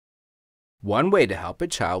One way to help a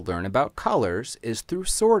child learn about colors is through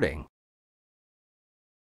sorting.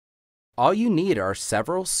 All you need are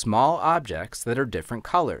several small objects that are different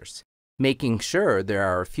colors, making sure there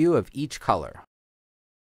are a few of each color.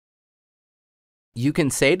 You can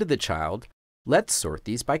say to the child, "Let's sort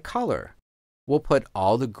these by color. We'll put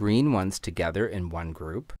all the green ones together in one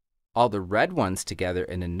group, all the red ones together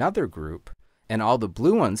in another group, and all the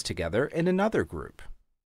blue ones together in another group."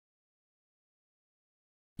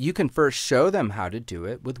 You can first show them how to do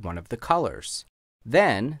it with one of the colors.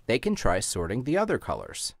 Then they can try sorting the other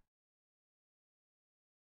colors.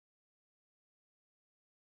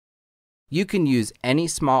 You can use any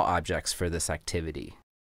small objects for this activity.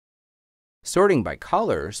 Sorting by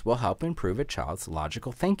colors will help improve a child's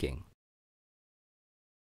logical thinking.